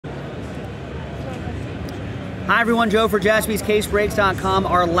Hi everyone, Joe for JaspysCaseBreaks.com.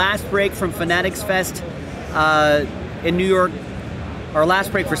 Our last break from Fanatics Fest in New York, our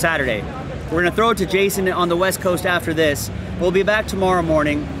last break for Saturday. We're gonna throw it to Jason on the West Coast after this. We'll be back tomorrow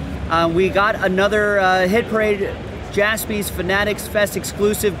morning. We got another Hit Parade Jaspy's Fanatics Fest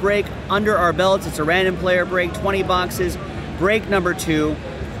exclusive break under our belts. It's a random player break, 20 boxes, break number 2.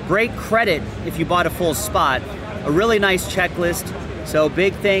 Break credit if you bought a full spot. A really nice checklist. So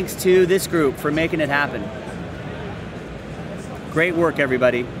big thanks to this group for making it happen. Great work,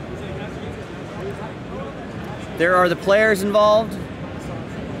 everybody. There are the players involved.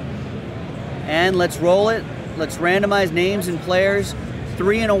 And let's roll it. Let's randomize names and players.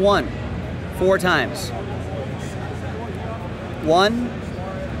 3 and a 1. 4 times. 1,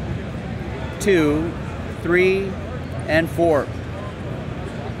 2, 3, and 4.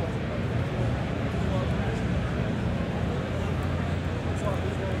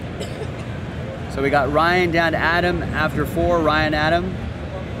 So we got Ryan down to Adam after 4. Ryan, Adam.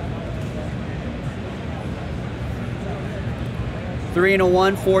 3 and a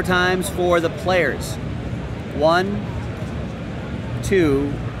 1, 4 times for the players. 1,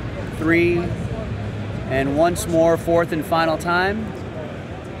 2, 3, and once more, 4th and final time.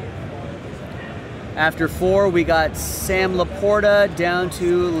 After 4, we got Sam Laporta down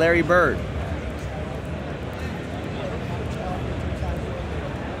to Larry Bird.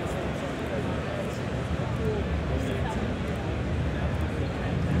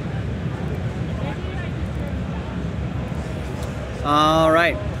 All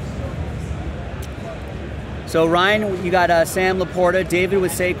right. So Ryan, you got Sam Laporta, David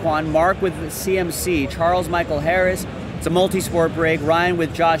with Saquon, Mark with CMC, Charles Michael Harris. It's a multi-sport break. Ryan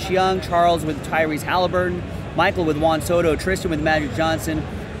with Josh Young, Charles with Tyrese Halliburton, Michael with Juan Soto, Tristan with Magic Johnson,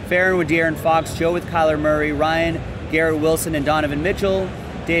 Farron with De'Aaron Fox, Joe with Kyler Murray, Ryan, Garrett Wilson, and Donovan Mitchell,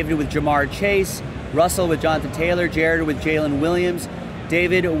 David with Jamar Chase, Russell with Jonathan Taylor, Jared with Jalen Williams,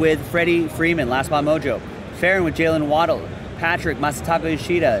 David with Freddie Freeman, Last Spot Mojo, Farron with Jalen Waddle, Patrick, Masataka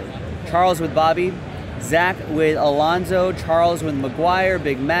Yoshida, Charles with Bobby, Zach with Alonzo, Charles with McGuire,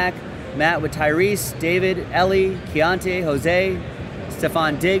 Big Mac, Matt with Tyrese, David, Ellie, Keontae, Jose,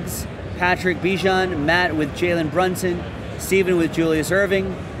 Stefan Diggs, Patrick Bijan, Matt with Jalen Brunson, Steven with Julius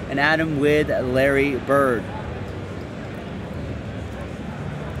Irving, and Adam with Larry Bird.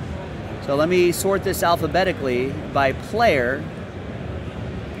 So let me sort this alphabetically by player.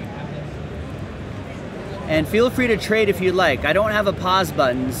 And feel free to trade if you'd like. I don't have a pause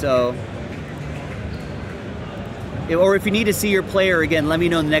button, so... Or if you need to see your player again, let me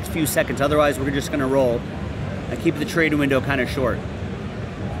know in the next few seconds. Otherwise, we're just gonna roll. I keep the trade window kind of short.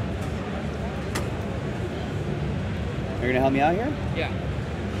 You're gonna help me out here? Yeah.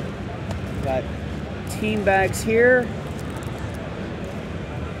 Got team bags here.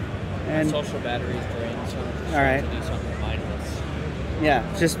 And social batteries drained, so all right. do something mindless. Yeah,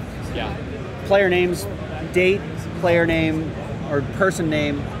 just player names, date, player name, or person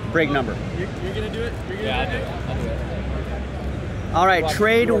name, break number. You're gonna do it? You're gonna do it? I'll do it. All right,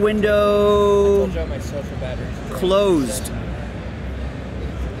 trade window My social batteries closed.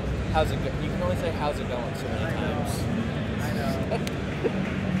 How's it go? You can only say how's it going so many times. I know.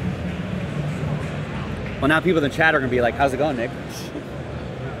 Well, now people in the chat are gonna be like, "How's it going, Nick?"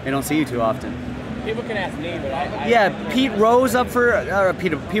 They don't see you too often. People can ask me, but I yeah, Pete Rose up for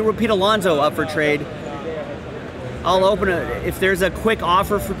Pete Alonso up for trade. I'll open it if there's a quick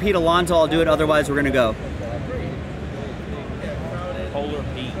offer for Pete Alonso. I'll do it. Otherwise, we're gonna go. Polar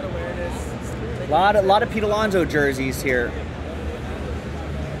Pete. A lot of Pete Alonso jerseys here.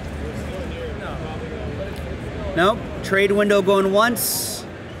 Nope. Trade window going once.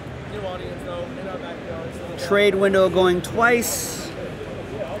 Trade window going twice.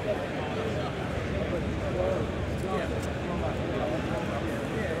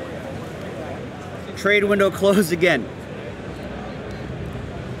 Trade window closed again.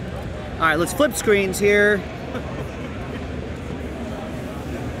 All right, let's flip screens here.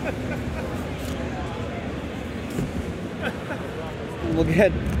 We'll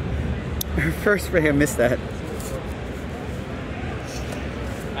get our first break. I missed that.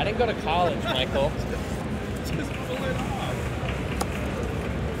 I didn't go to college, Michael. Just pull it off.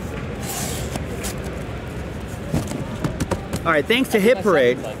 All right, thanks to Hit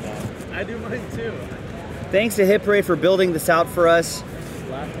Parade. I do mine too. Thanks to Hit Parade for building this out for us.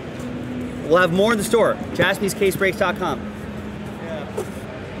 We'll have more in the store. JaspysCaseBreaks.com. Yeah.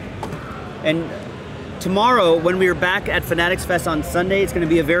 And tomorrow, when we are back at Fanatics Fest on Sunday, it's going to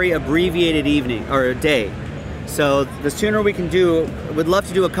be a very abbreviated evening or day. So the sooner we can do, we'd love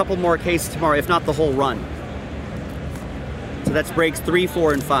to do a couple more cases tomorrow, if not the whole run. So that's breaks 3,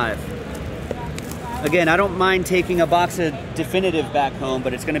 4, and 5. Again, I don't mind taking a box of Definitive back home,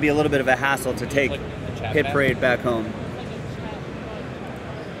 but it's going to be a little bit of a hassle to take Hit Parade back home.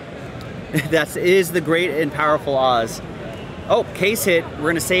 That is the Great and Powerful Oz. Oh, case hit. We're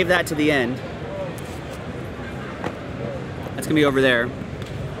going to save that to the end. That's going to be over there.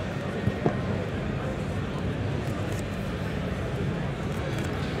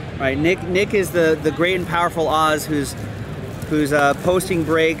 All right, Nick is the Great and Powerful Oz who's posting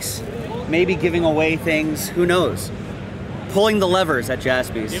breaks, maybe giving away things. Who knows? Pulling the levers at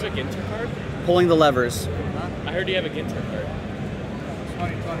Jaspy's. Do you have a Ginter card? Pulling the levers. I heard you have a Ginter card.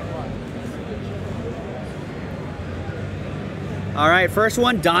 2021. All right, first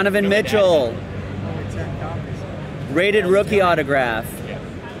one, Donovan Mitchell. Only 10 copies. Rated rookie autograph. Yeah.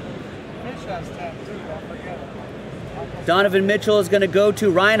 Mitch has 10 too, don't forget. Donovan Mitchell is going to go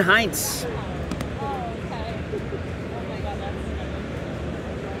to Ryan Heinz.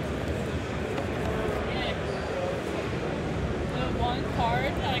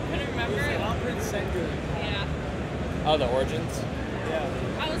 Oh, the Origins? Yeah.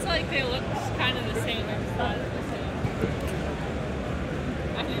 I was like, they look kind of the same. I just thought it was the same.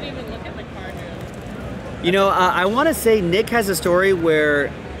 I didn't even look at the card. You know, I want to say Nick has a story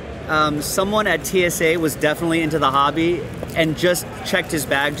where someone at TSA was definitely into the hobby and just checked his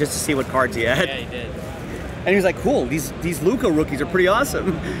bag just to see what cards he had. Yeah, he did. And he was like, cool, these Luka rookies are pretty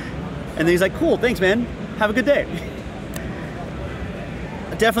awesome. And then he's like, cool, thanks, man. Have a good day.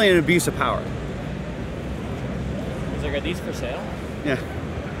 Definitely an abuse of power. He's like, are these for sale? Yeah.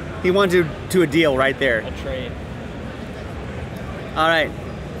 He wanted to do a deal right there. A trade. All right.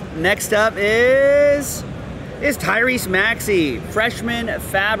 Next up is Tyrese Maxey, freshman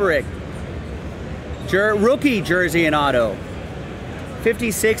fabric. Rookie jersey and auto.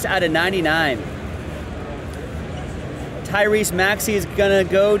 56 out of 99. Tyrese Maxey is gonna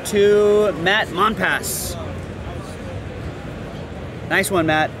go to Matt Monpass. Nice one,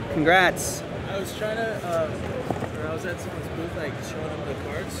 Matt. Congrats. I was trying to, or I was at someone's booth, like showing him the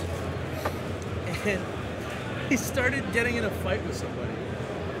cards, and he started getting in a fight with somebody.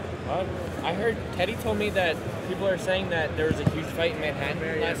 I heard Teddy told me that people are saying that there was a huge fight in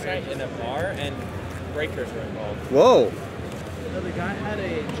Manhattan last night in a bar and breakers were involved. Whoa. So the guy had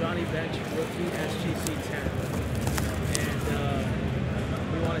a Johnny Bench rookie SGC 10, and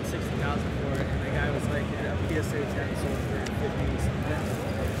we wanted $60,000 for it, and the guy was like, a PSA 10 sold for 50 something,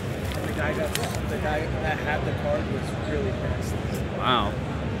 and the guy that had the card was really pissed. Wow.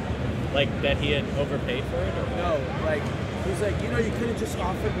 Like that he had overpaid for it? Or No, like, he was like, you know, you could have just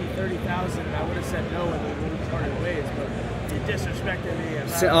offered me $30,000, and I would have said no, and we would have parted ways, but you disrespected me. And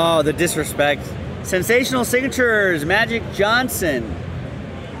Oh, the disrespect. Sensational signatures, Magic Johnson.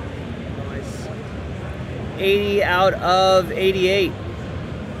 Nice. 80 out of 88.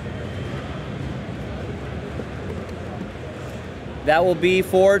 That will be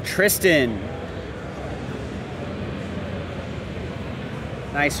for Tristan.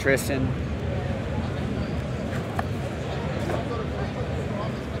 Nice, Tristan.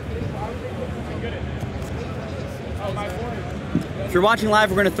 If you're watching live,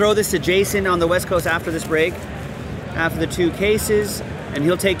 we're going to throw this to Jason on the West Coast after this break, after the 2 cases, and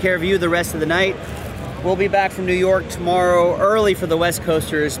he'll take care of you the rest of the night. We'll be back from New York tomorrow early for the West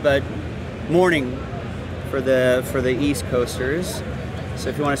Coasters, but morning for the East Coasters. So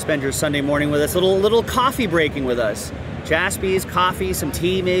if you want to spend your Sunday morning with us, little coffee breaking with us. Jaspy's, coffee, some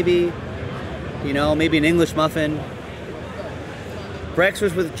tea maybe, you know, maybe an English muffin.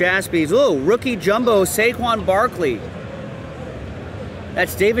 Breakfast with Jaspy's. Oh, rookie jumbo Saquon Barkley.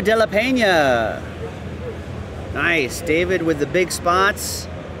 That's David De La Pena. Nice. David with the big spots.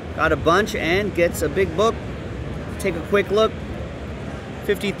 Got a bunch and gets a big book. Take a quick look.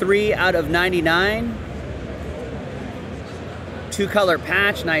 53 out of 99. 2-color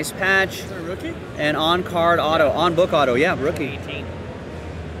patch. Nice patch. Is that a rookie? And on-card auto. On-book auto. Yeah, rookie. 18.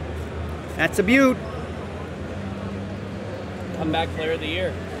 That's a beaut. Comeback player of the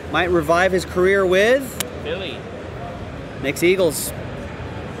year. Might revive his career with Philly. Knicks Eagles.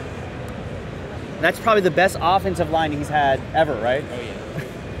 That's probably the best offensive line he's had ever, right? Oh,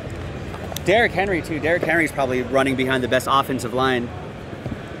 yeah. Derrick Henry, too. Derrick Henry's probably running behind the best offensive line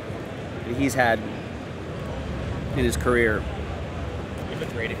that he's had in his career. You have a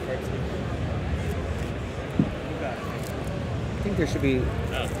graded card, too? I think there should be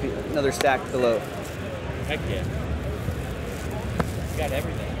another stack below. Heck yeah. You got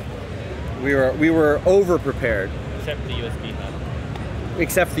everything. We were over prepared, Except the USB hub.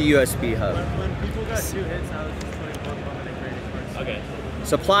 except the USB hub. When people got 2 hits, I was just putting one on the graded cards. Okay.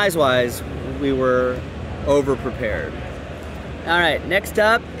 Supplies wise, we were over prepared. All right, next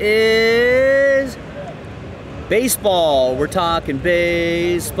up is Baseball, we're talking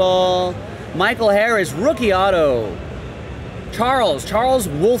baseball. Michael Harris, rookie auto. Charles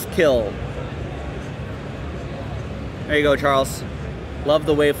Wolfkill. There you go, Charles. Love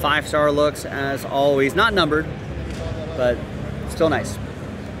the way 5-star looks, as always. Not numbered, but still nice.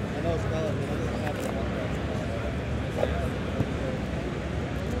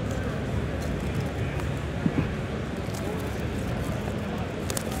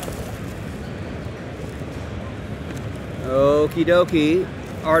 Okie dokie.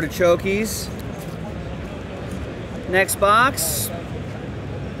 Artichokes. Next box.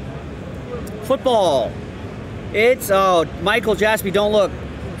 Football. It's, oh, Michael Jaspy, don't look.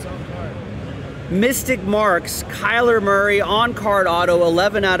 Mystic Marks, Kyler Murray, on-card auto,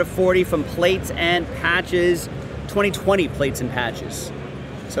 11 out of 40 from Plates and Patches. 2020 Plates and Patches.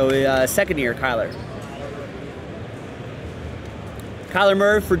 So second year, Kyler. Kyler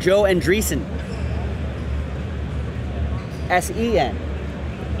Murray for Joe Andreessen. S-E-N,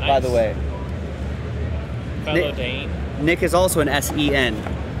 nice. By the way. Fellow Dane. Nick is also an S-E-N.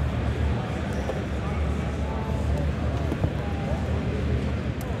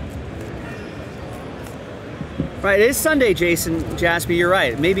 Right, it is Sunday, Jaspy, you're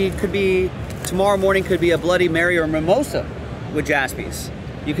right. Maybe it could be, tomorrow morning could be a Bloody Mary or mimosa with Jaspys.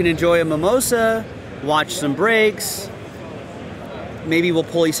 You can enjoy a mimosa, watch some breaks, maybe we'll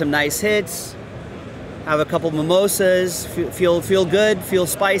pull you some nice hits, have a couple mimosas, feel good, feel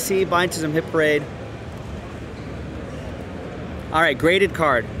spicy, buy into some Hit Parade. All right, graded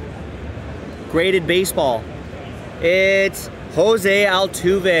card. Graded baseball. It's Jose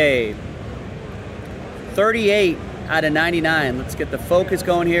Altuve. 38 out of 99. Let's get the focus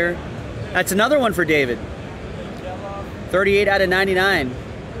going here. That's another one for David. 38 out of 99.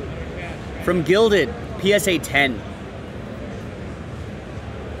 From Gilded, PSA 10.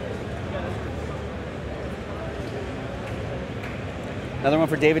 Another one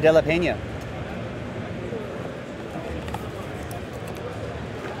for David De La Pena.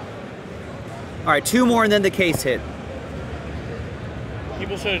 All right, 2 more and then the case hit.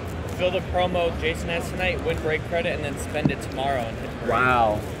 People should fill the promo Jason has tonight, win break credit, and then spend it tomorrow and hit parade.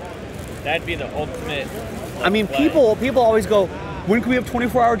 Wow. That'd be the ultimate. I mean, play. people always go, when can we have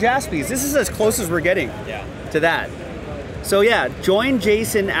 24-hour Jaspys? This is as close as we're getting to that. So yeah, join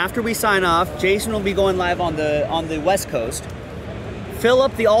Jason after we sign off. Jason will be going live on the West Coast. Fill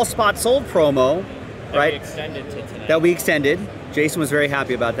up the all spot sold promo, right? We extended to tonight. That we extended. Jason was very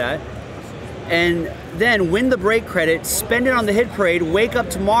happy about that. And then win the break credit, spend it on the Hit Parade, wake up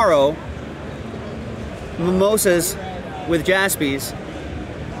tomorrow, mimosas with Jaspys.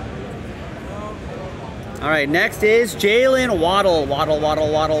 All right, next is Jalen Waddle.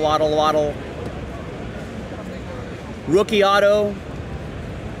 Waddle. Rookie auto.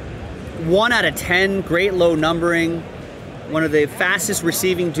 1 out of 10, great low numbering. One of the fastest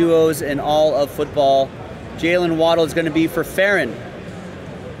receiving duos in all of football. Jalen Waddle is going to be for Farron.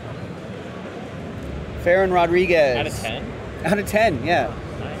 Farron Rodriguez. Out of 10? Out of 10, yeah.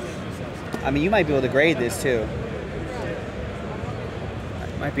 I mean, you might be able to grade this too.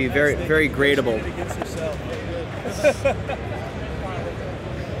 Might be very, very gradable.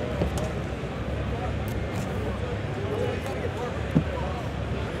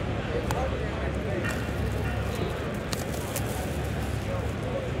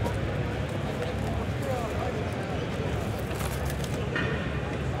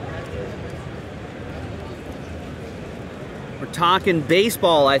 We're talking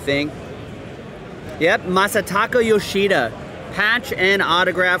baseball, I think. Yep, Masataka Yoshida. Patch and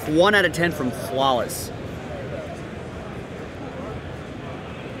autograph, 1 out of 10 from Flawless.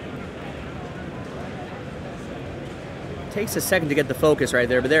 Takes a second to get the focus right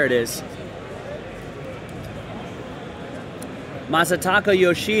there, but there it is. Masataka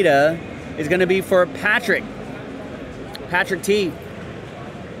Yoshida is going to be for Patrick. Patrick T.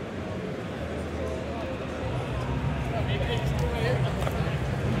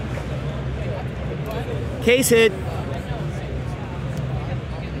 Case hit.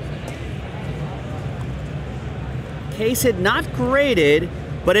 Case hit, not graded,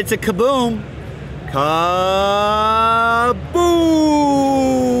 but it's a kaboom. Kaboom!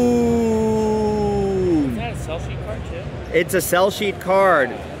 Is that a sell sheet card too? It's a sell sheet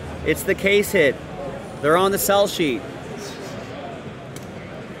card. It's the case hit. They're on the sell sheet.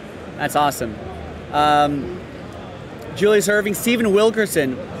 That's awesome. Julius Irving, Steven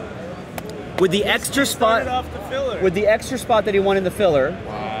Wilkerson. With the extra spot, with the extra spot that he won in the filler,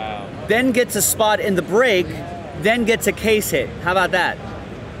 Wow. then gets a spot in the break, then gets a case hit. How about that?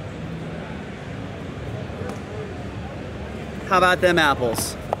 How about them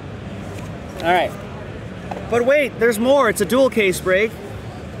apples? All right. But wait, there's more. It's a dual case break.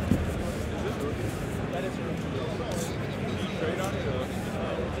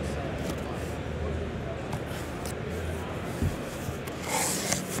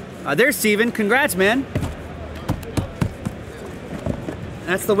 There's Steven. Congrats, man.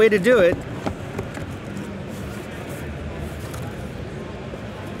 That's the way to do it.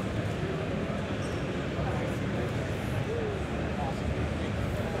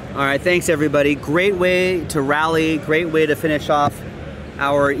 All right, thanks everybody. Great way to rally, great way to finish off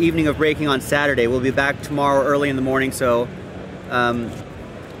our evening of breaking on Saturday. We'll be back tomorrow early in the morning, so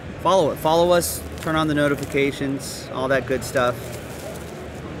follow us, turn on the notifications, all that good stuff.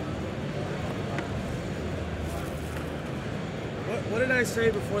 What did I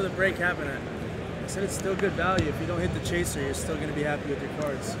say before the break happened? I said it's still good value. If you don't hit the chaser, you're still going to be happy with your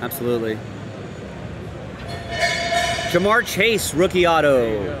cards. Absolutely. Jamar Chase, rookie auto.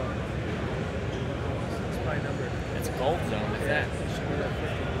 There you go. It's my number. It's gold zone. What's that?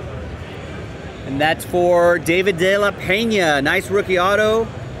 And that's for David De La Pena. Nice rookie auto.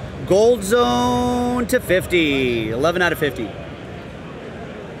 Gold zone to 50. 11 out of 50.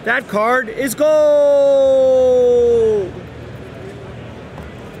 That card is gold.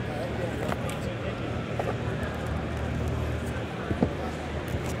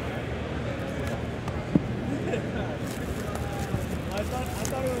 I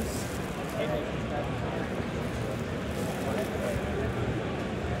thought it was.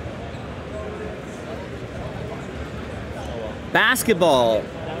 Basketball.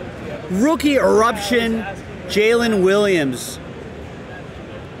 Rookie eruption, Jalen Williams.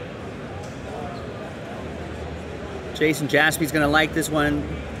 Jason Jaspy's gonna like this one.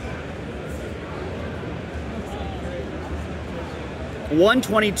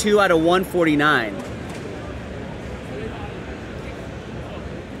 122 out of 149.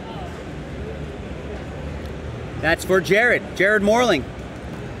 That's for Jared Morling.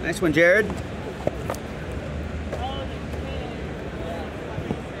 Nice one, Jared.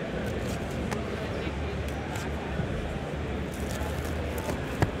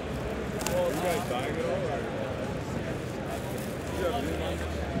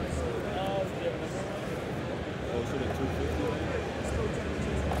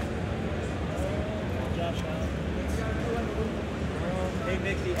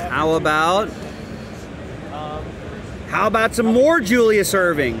 How about some more Julius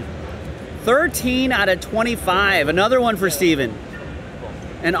Erving? 13 out of 25. Another one for Steven.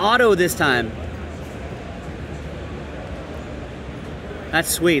 An auto this time. That's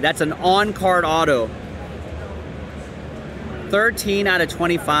sweet. That's an on-card auto. 13 out of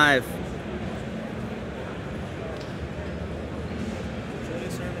 25.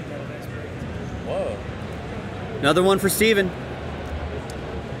 Whoa. Another one for Steven.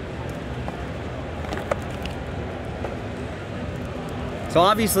 So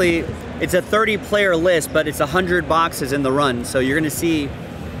obviously, it's a 30-player list, but it's 100 boxes in the run. So you're going to see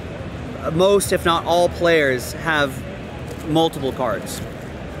most, if not all, players have multiple cards.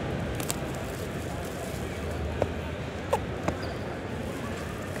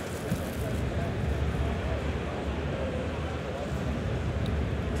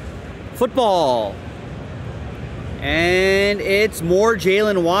 Football. And it's more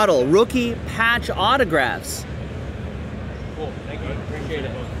Jalen Waddle. Rookie patch autographs. Cool. Thank you. Appreciate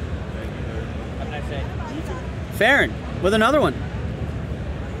it. Have a nice day. Farron with another one.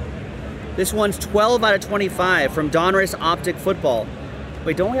 This one's 12 out of 25 from Donruss Optic Football.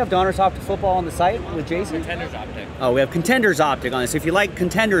 Wait, don't we have Donruss Optic Football on the site with Jason? Contenders Optic. Oh, we have Contenders Optic on this. So if you like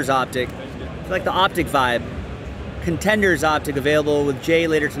Contenders Optic, if you like the optic vibe, Contenders Optic available with Jay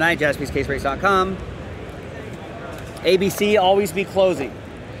later tonight, jaspyscasebreaks.com. ABC, always be closing.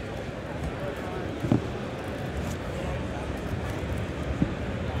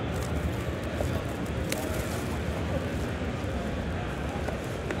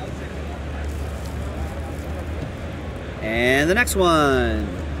 And the next one.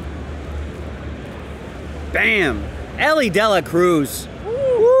 Bam! Ellie Dela Cruz.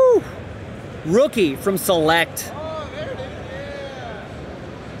 Woo! Rookie from Select.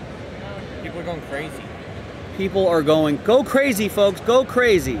 People are going crazy. People are going, go crazy, folks, go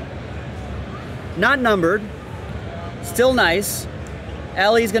crazy. Not numbered. Still nice.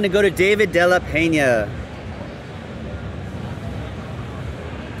 Ellie's going to go to David De La Pena.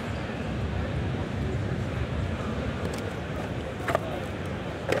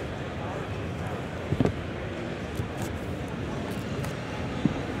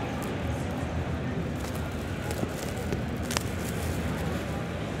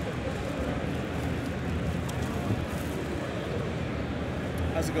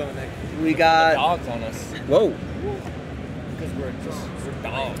 I How's it going, Nick? We got Dogs on us. whoa. Because we're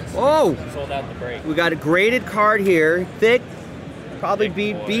dogs. Whoa. Sold out the break. We got a graded card here. Thick. Probably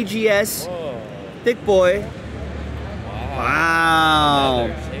Thick boy. BGS. Whoa. Thick boy. Wow.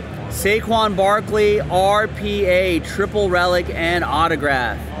 Another Saquon Barkley, RPA, triple relic, and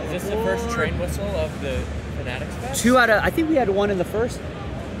autograph. Is this the first train whistle of the Fanatics fest? 2 out of, I think we had 1 in the first.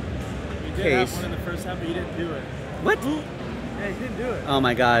 You did Case. have one in the first half, but you didn't do it. What? Yeah, you didn't do it. Oh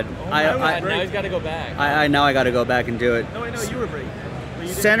my God. Oh my God, now he's got to go back. I now I got to go back and do it. No, I know you were breaking. But you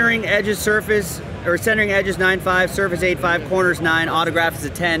didn't Centering edges surface, or centering edges 9.5, surface 8.5, corners 9, autograph is a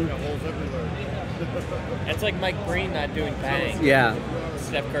 10. It's like Mike Breen not doing bang. Yeah.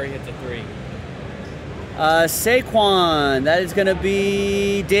 Steph Curry hits a 3. Saquon, that is going to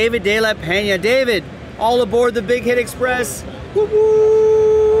be David De La Pena. David, all aboard the Big Hit Express. Whoop,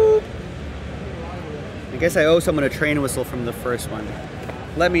 whoop. I guess I owe someone a train whistle from the first one.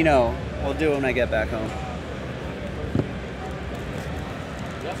 Let me know. I'll do it when I get back home.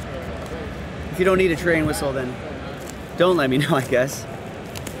 If you don't need a train whistle, then don't let me know, I guess.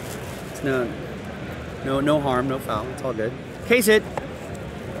 It's no harm, no foul. It's all good. Case it.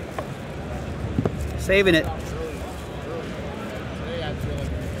 Saving it.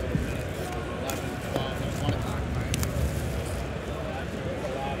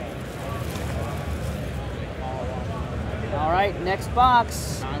 All right, next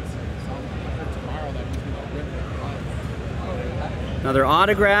box. Another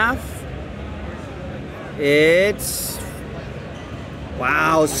autograph. It's,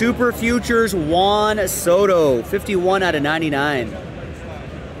 wow, Super Futures Juan Soto, 51 out of 99.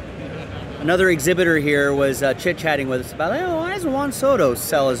 Another exhibitor here was chit-chatting with us about, oh, why doesn't Juan Soto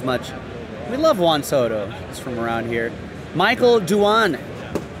sell as much? We love Juan Soto. He's from around here. Michael Duan.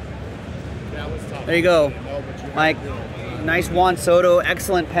 There you go, Mike. Nice Juan Soto,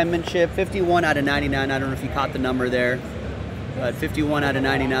 excellent penmanship, 51 out of 99. I don't know if you caught the number there, but 51 out of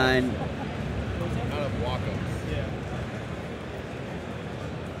 99.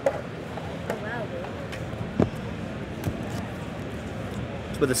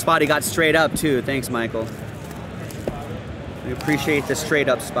 With the spot he got straight up too. Thanks, Michael. We appreciate the straight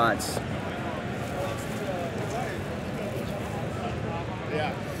up spots.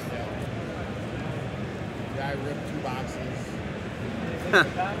 Yeah. Guy ripped 2 boxes.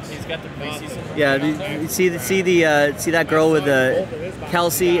 He's got the preseason. Yeah, you see that girl with the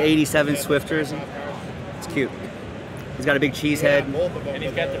Kelsey 87 Swifters. It's cute. He's got a big cheese head. And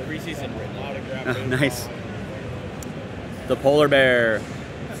he's got the preseason written. Oh, nice. The polar bear.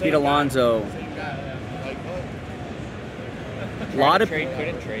 Pete Alonso. Lot of trade,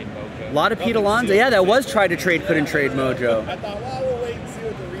 couldn't trade mojo. Lot of Pete Alonso. Yeah, that was tried to trade, couldn't trade mojo. I thought, well, we'll wait and see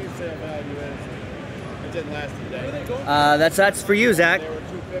what the resale value is. It didn't last a day. That's for you, Zach. They were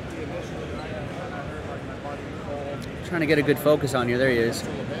 250 initially. Trying to get a good focus on you. There he is.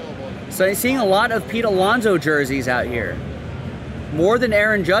 So I'm seeing a lot of Pete Alonso jerseys out here. More than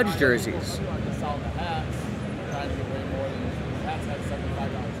Aaron Judge jerseys.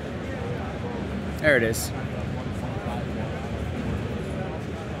 There it is.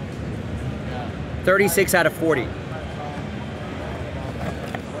 36 out of 40.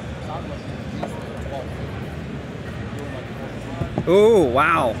 Oh,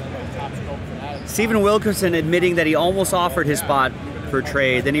 wow. Stephen Wilkerson admitting that he almost offered his spot for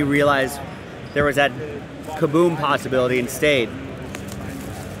trade. Then he realized there was that kaboom possibility and stayed.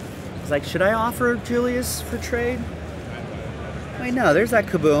 He's like, should I offer Julius for trade? Wait, no, there's that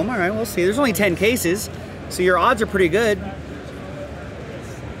kaboom. All right, we'll see. There's only 10 cases, so your odds are pretty good.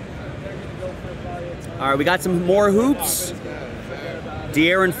 All right, we got some more hoops.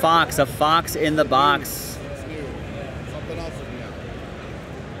 De'Aaron Fox, a fox in the box.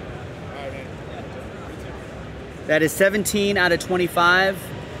 That is 17 out of 25.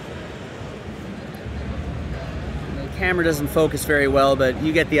 The camera doesn't focus very well, but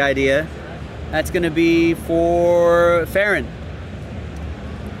you get the idea. That's going to be for Farron.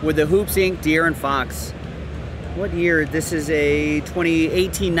 With the Hoops Inc. De'Aaron Fox. What year? This is a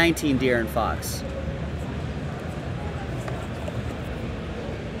 2018-19 De'Aaron Fox.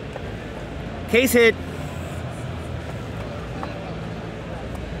 Case hit.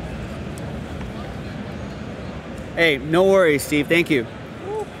 Hey, no worries, Steve. Thank you.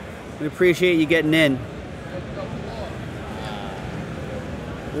 We appreciate you getting in.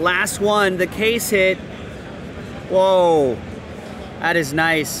 Last one, the case hit. Whoa. That is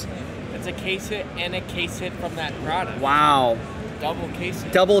nice. It's a case hit and a case hit from that product. Wow. Double case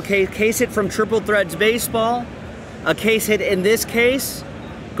hit. Double case hit from Triple Threads Baseball. A case hit in this case.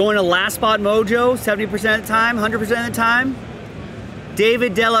 Going to Last Spot Mojo 70% of the time, 100% of the time.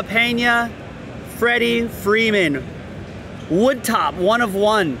 David Della Pena, Freddie Freeman. Woodtop, 1 of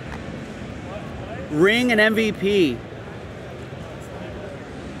 1. Ring and MVP.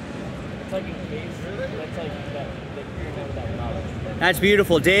 It's like a case. That's like that. That's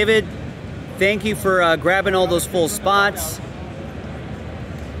beautiful. David, thank you for grabbing all those full spots.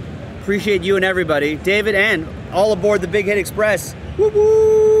 Appreciate you and everybody. David, and all aboard the Big Hit Express. Whoop,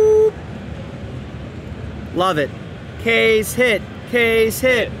 whoop. Love it. Case hit, case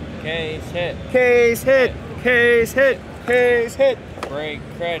hit. Case hit. Case hit, case hit, case hit. Break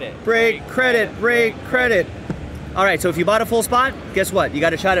credit. Break credit, break credit. All right, so if you bought a full spot, guess what? You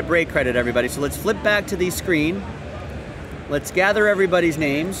got a shot at break credit, everybody. So let's flip back to the screen. Let's gather everybody's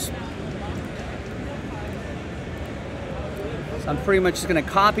names. So I'm pretty much just gonna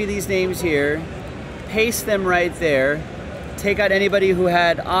copy these names here, paste them right there, take out anybody who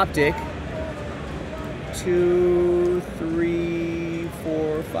had optic. 2, 3,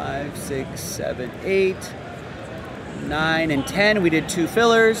 4, 5, 6, 7, 8, 9, and 10. We did 2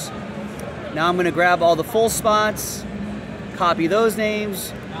 fillers. Now I'm gonna grab all the full spots, copy those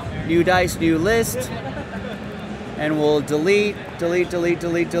names, new dice, new list, and we'll delete, delete, delete,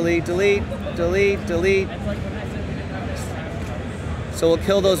 delete, delete, delete, delete, delete. So we'll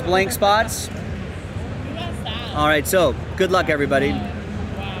kill those blank spots. All right, so good luck, everybody.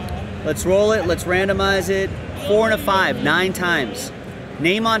 Let's roll it, let's randomize it. 4 and a 5, 9 times.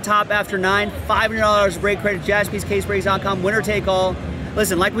 Name on top after 9, $500 break credit, jaspyscasebreaks.com, winner take all.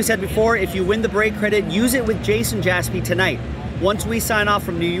 Listen, like we said before, if you win the break credit, use it with Jason Jaspy tonight. Once we sign off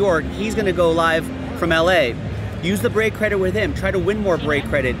from New York, he's gonna go live from LA. Use the break credit with him, try to win more break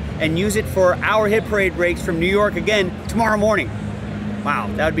credit, and use it for our hit parade breaks from New York again tomorrow morning. Wow,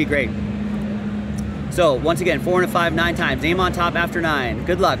 that would be great. So, once again, 4 and a 5, 9 times. Name on top after 9.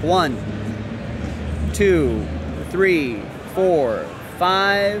 Good luck. 1, 2, 3, 4,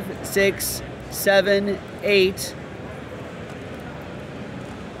 5, 6, 7, 8.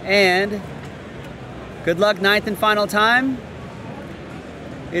 And good luck, 9th and final time.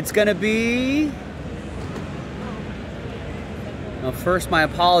 It's gonna be, well, first my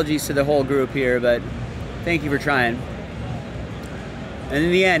apologies to the whole group here, but thank you for trying. And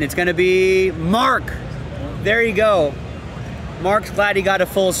in the end, it's gonna be Mark. There you go. Mark's glad he got a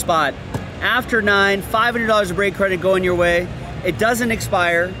full spot. After 9, $500 of break credit going your way. It doesn't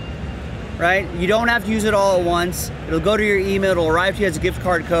expire. Right? You don't have to use it all at once. It'll go to your email. It'll arrive to you as a gift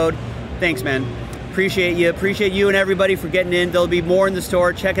card code. Thanks, man. Appreciate you. Appreciate you and everybody for getting in. There'll be more in the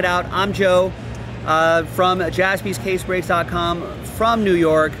store. Check it out. I'm Joe from jaspyscasebreaks.com from New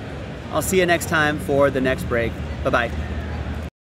York. I'll see you next time for the next break. Bye-bye.